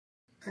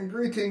And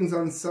greetings,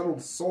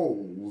 unsettled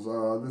souls.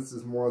 This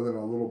is more than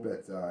a little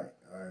bit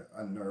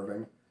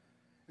unnerving.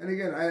 And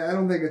again, I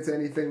don't think it's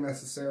anything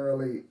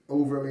necessarily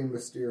overly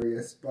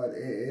mysterious, but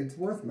it's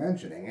worth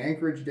mentioning.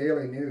 Anchorage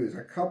Daily News,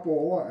 a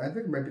couple, I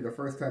think it might be the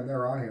first time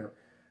they're on here.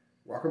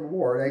 Welcome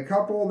aboard. A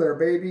couple, their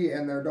baby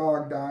and their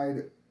dog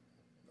died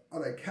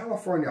on a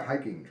California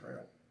hiking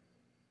trail.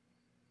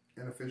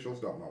 And officials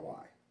don't know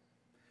why.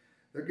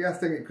 They're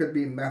guessing it could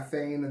be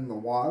methane in the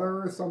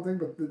water or something,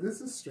 but this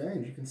is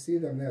strange. You can see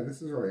them there.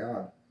 This is really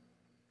odd.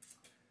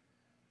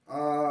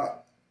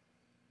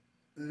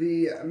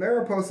 The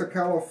Mariposa,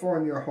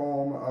 California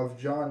home of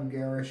John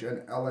Garish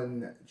and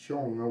Ellen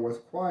Chung was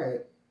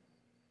quiet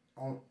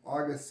on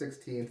August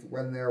 16th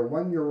when their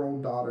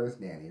one-year-old daughter's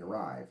nanny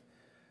arrived.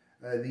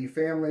 The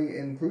family,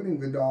 including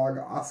the dog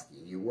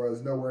Oski,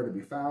 was nowhere to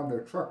be found.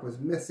 Their truck was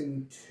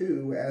missing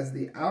too as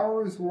the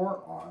hours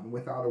wore on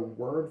without a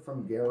word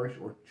from Garish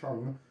or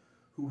Chung,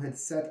 who had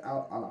set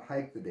out on a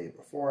hike the day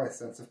before. A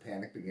sense of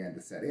panic began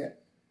to set in.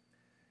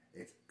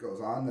 It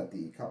goes on that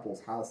the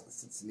couple's house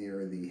sits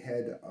near the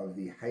head of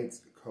the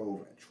Heights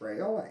Cove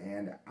Trail,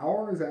 and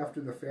hours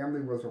after the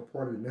family was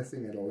reported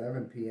missing at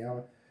 11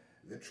 p.m.,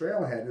 the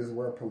trailhead is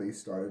where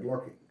police started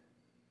looking.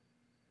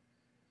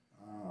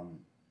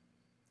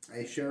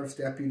 A sheriff's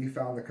deputy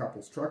found the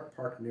couple's truck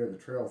parked near the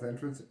trail's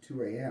entrance at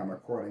 2 a.m.,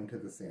 according to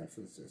the San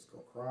Francisco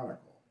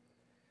Chronicle.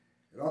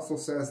 It also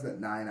says that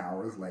 9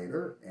 hours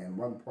later, and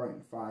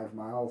 1.5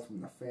 miles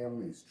from the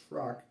family's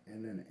truck,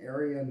 in an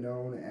area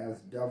known as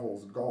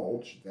Devil's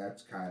Gulch,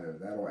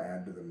 that'll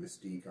add to the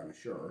mystique, I'm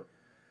sure,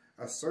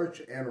 a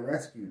search and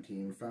rescue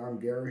team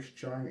found Garish,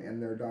 Chung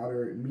and their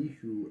daughter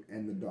Mihu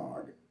and the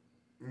dog,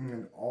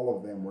 and all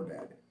of them were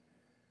dead.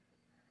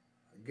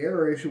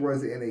 Garish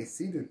was in a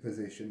seated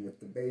position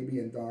with the baby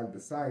and dog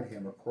beside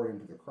him,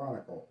 according to the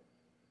Chronicle.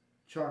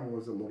 Chung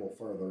was a little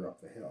further up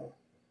the hill.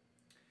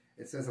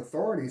 It says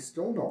authorities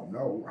still don't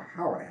know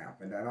how it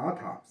happened. An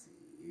autopsy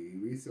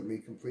recently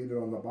completed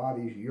on the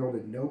bodies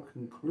yielded no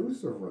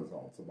conclusive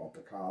results about the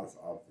cause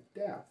of the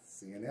death,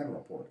 CNN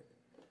reported.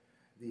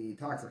 The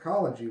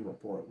toxicology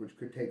report, which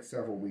could take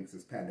several weeks,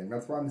 is pending.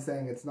 That's why I'm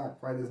saying it's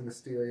not quite as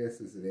mysterious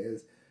as it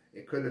is.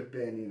 It could have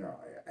been,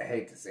 I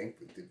hate to think,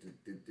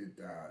 did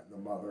the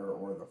mother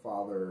or the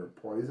father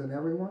poison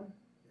everyone?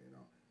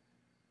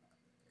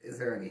 Is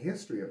there any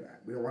history of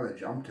that? We don't want to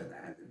jump to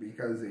that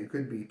because it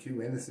could be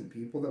two innocent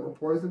people that were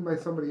poisoned by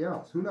somebody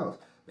else. Who knows?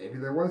 Maybe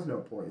there was no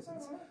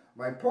poisons.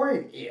 My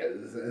point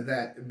is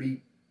that,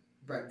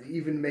 but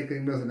even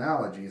making those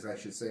analogies, I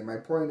should say, my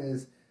point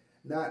is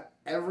not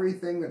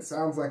everything that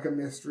sounds like a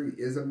mystery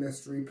is a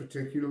mystery,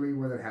 particularly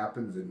when it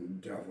happens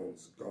in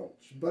Devil's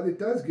Gulch. But it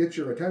does get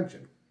your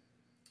attention.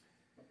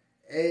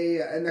 A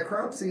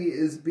necropsy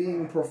is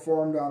being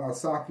performed on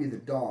Osaki the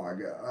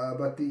dog,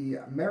 but the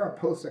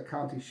Mariposa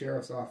County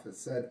Sheriff's Office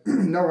said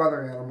no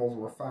other animals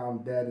were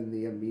found dead in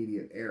the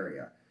immediate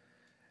area.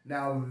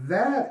 Now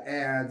that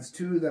adds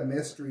to the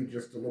mystery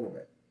just a little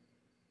bit.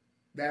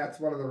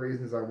 That's one of the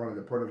reasons I wanted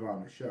to put it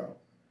on the show.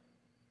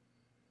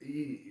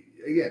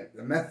 Again,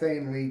 the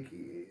methane leak,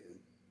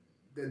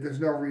 there's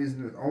no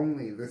reason that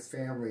only this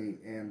family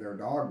and their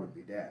dog would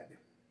be dead.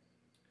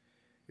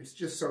 It's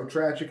just so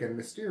tragic and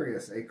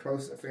mysterious, a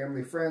close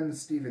family friend,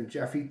 Stephen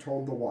Jeffy,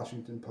 told the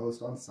Washington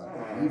Post on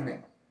Sunday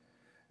evening.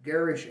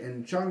 Garish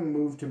and Chung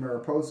moved to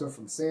Mariposa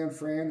from San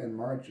Fran in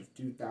March of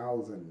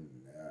 2000.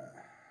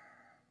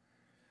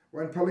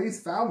 When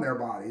police found their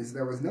bodies,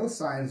 there was no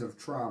signs of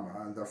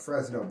trauma, the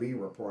Fresno Bee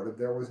reported.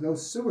 There was no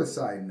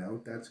suicide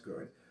note, that's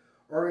good,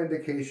 or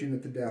indication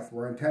that the deaths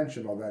were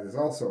intentional, that is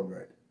also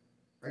good.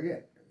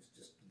 Again, it was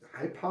just the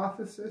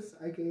hypothesis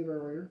I gave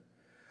earlier.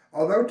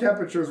 Although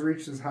temperatures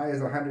reached as high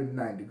as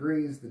 109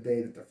 degrees the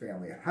day that the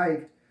family had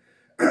hiked,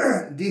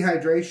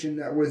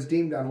 dehydration was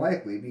deemed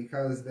unlikely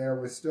because there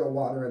was still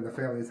water in the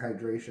family's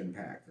hydration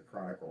pack, the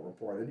Chronicle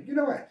reported. You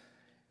know what?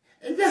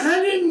 It's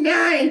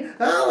 109!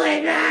 Oh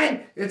my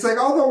god! It's like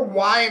all the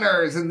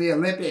whiners in the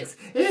Olympics.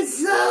 It's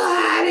so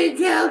hot in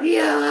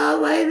Tokyo! Oh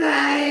my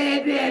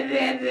god!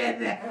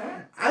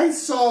 I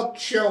saw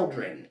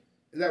children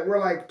that were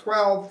like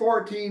 12,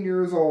 14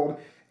 years old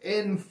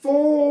in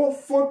full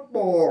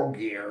football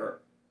gear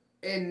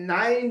in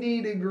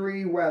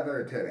 90-degree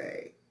weather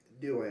today,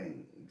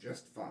 doing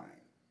just fine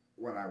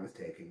when I was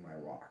taking my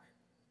walk.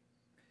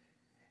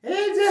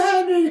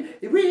 It's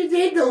 100. We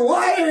take the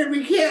water and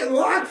we can't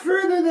walk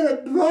further than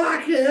a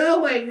block. And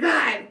oh my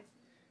god!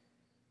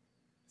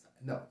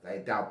 No, I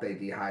doubt they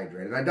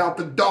dehydrated. I doubt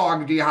the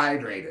dog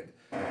dehydrated.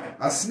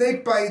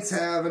 Snake bites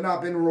have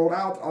not been ruled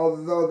out,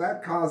 although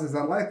that cause is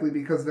unlikely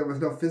because there was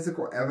no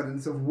physical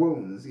evidence of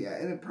wounds. Yeah,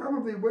 and it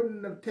probably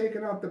wouldn't have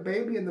taken out the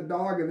baby and the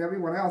dog and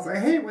everyone else. I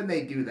hate when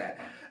they do that.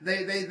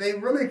 They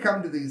really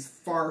come to these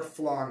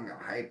far-flung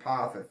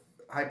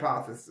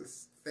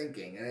hypothesis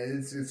thinking, and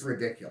it's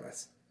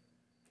ridiculous.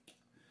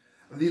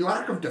 The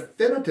lack of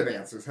definitive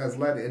answers has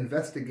led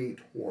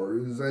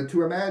investigators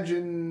to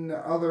imagine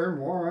other,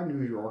 more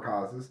unusual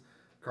causes.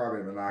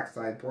 Carbon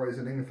monoxide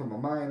poisoning from a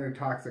mine or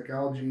toxic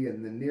algae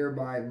in the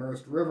nearby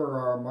Merced River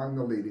are among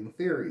the leading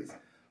theories.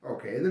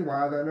 Okay, then why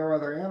are there no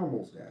other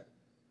animals dead?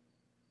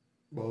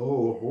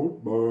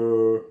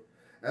 Oh,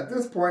 at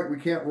this point, we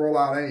can't rule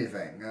out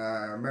anything,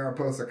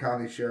 Mariposa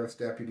County Sheriff's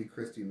Deputy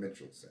Christy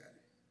Mitchell said.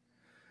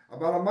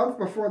 About a month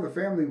before the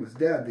family was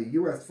dead, the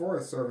U.S.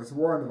 Forest Service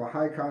warned of a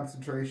high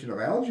concentration of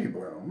algae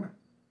bloom.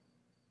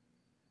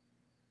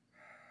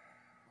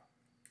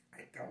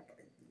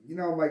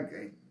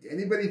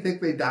 Anybody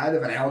think they died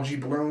of an algae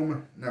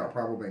bloom? No,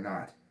 probably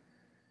not.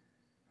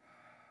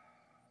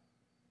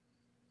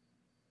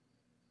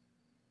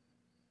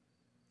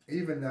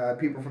 Even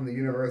people from the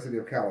University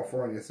of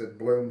California said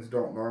blooms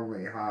don't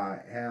normally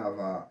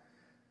have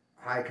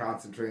high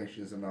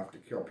concentrations enough to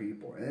kill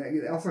people. And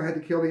it also had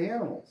to kill the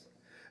animals.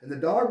 And the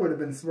dog would have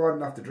been smart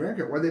enough to drink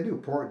it. What did they do?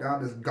 Pour it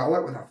down his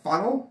gullet with a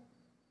funnel?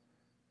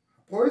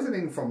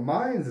 Poisoning from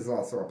mines is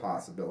also a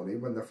possibility.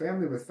 When the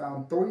family was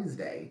found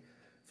Thursday,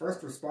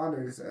 first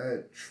responders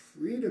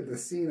treated the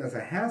scene as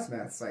a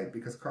hazmat site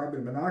because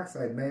carbon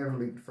monoxide may have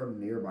leaked from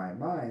nearby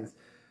mines.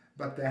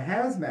 But the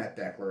hazmat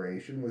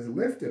declaration was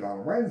lifted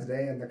on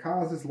Wednesday, and the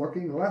cause is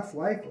looking less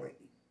likely.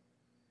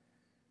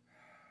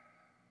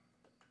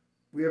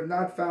 We have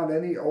not found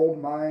any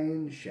old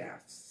mine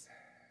shafts.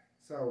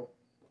 So,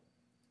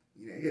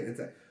 again,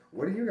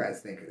 what do you guys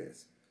think it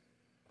is?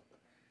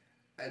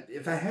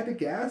 If I had to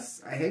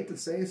guess, I hate to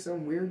say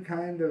some weird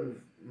kind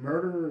of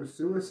murder or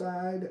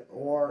suicide,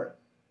 or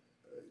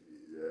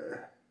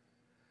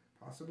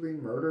possibly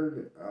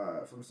murdered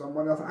from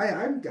someone else.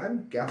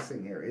 I'm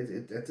guessing here.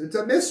 It's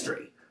a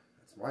mystery.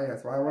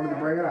 That's why I wanted to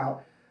bring it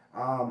out.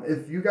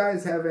 If you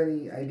guys have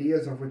any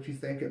ideas of what you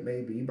think it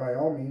may be, by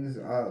all means,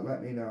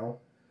 let me know.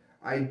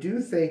 I do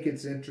think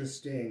it's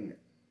interesting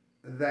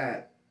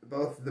that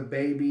both the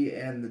baby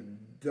and the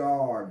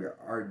dog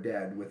are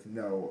dead with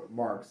no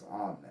marks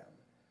on them.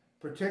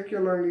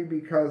 Particularly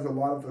because a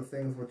lot of the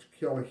things which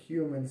kill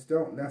humans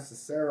don't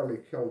necessarily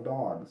kill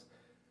dogs.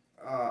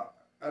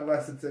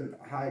 Unless it's in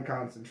high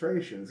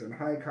concentrations. And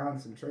high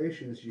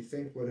concentrations you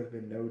think would have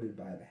been noted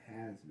by the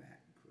hazmat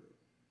crew.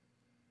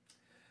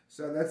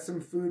 So that's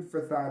some food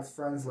for thoughts,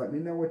 friends. Let me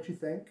know what you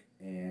think.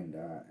 And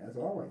as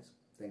always,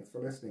 thanks for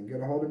listening. Get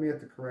a hold of me at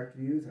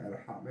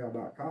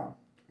thecorrectviews@hotmail.com.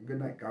 Good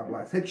night. God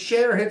bless. Hit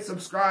share, hit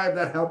subscribe.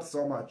 That helps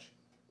so much.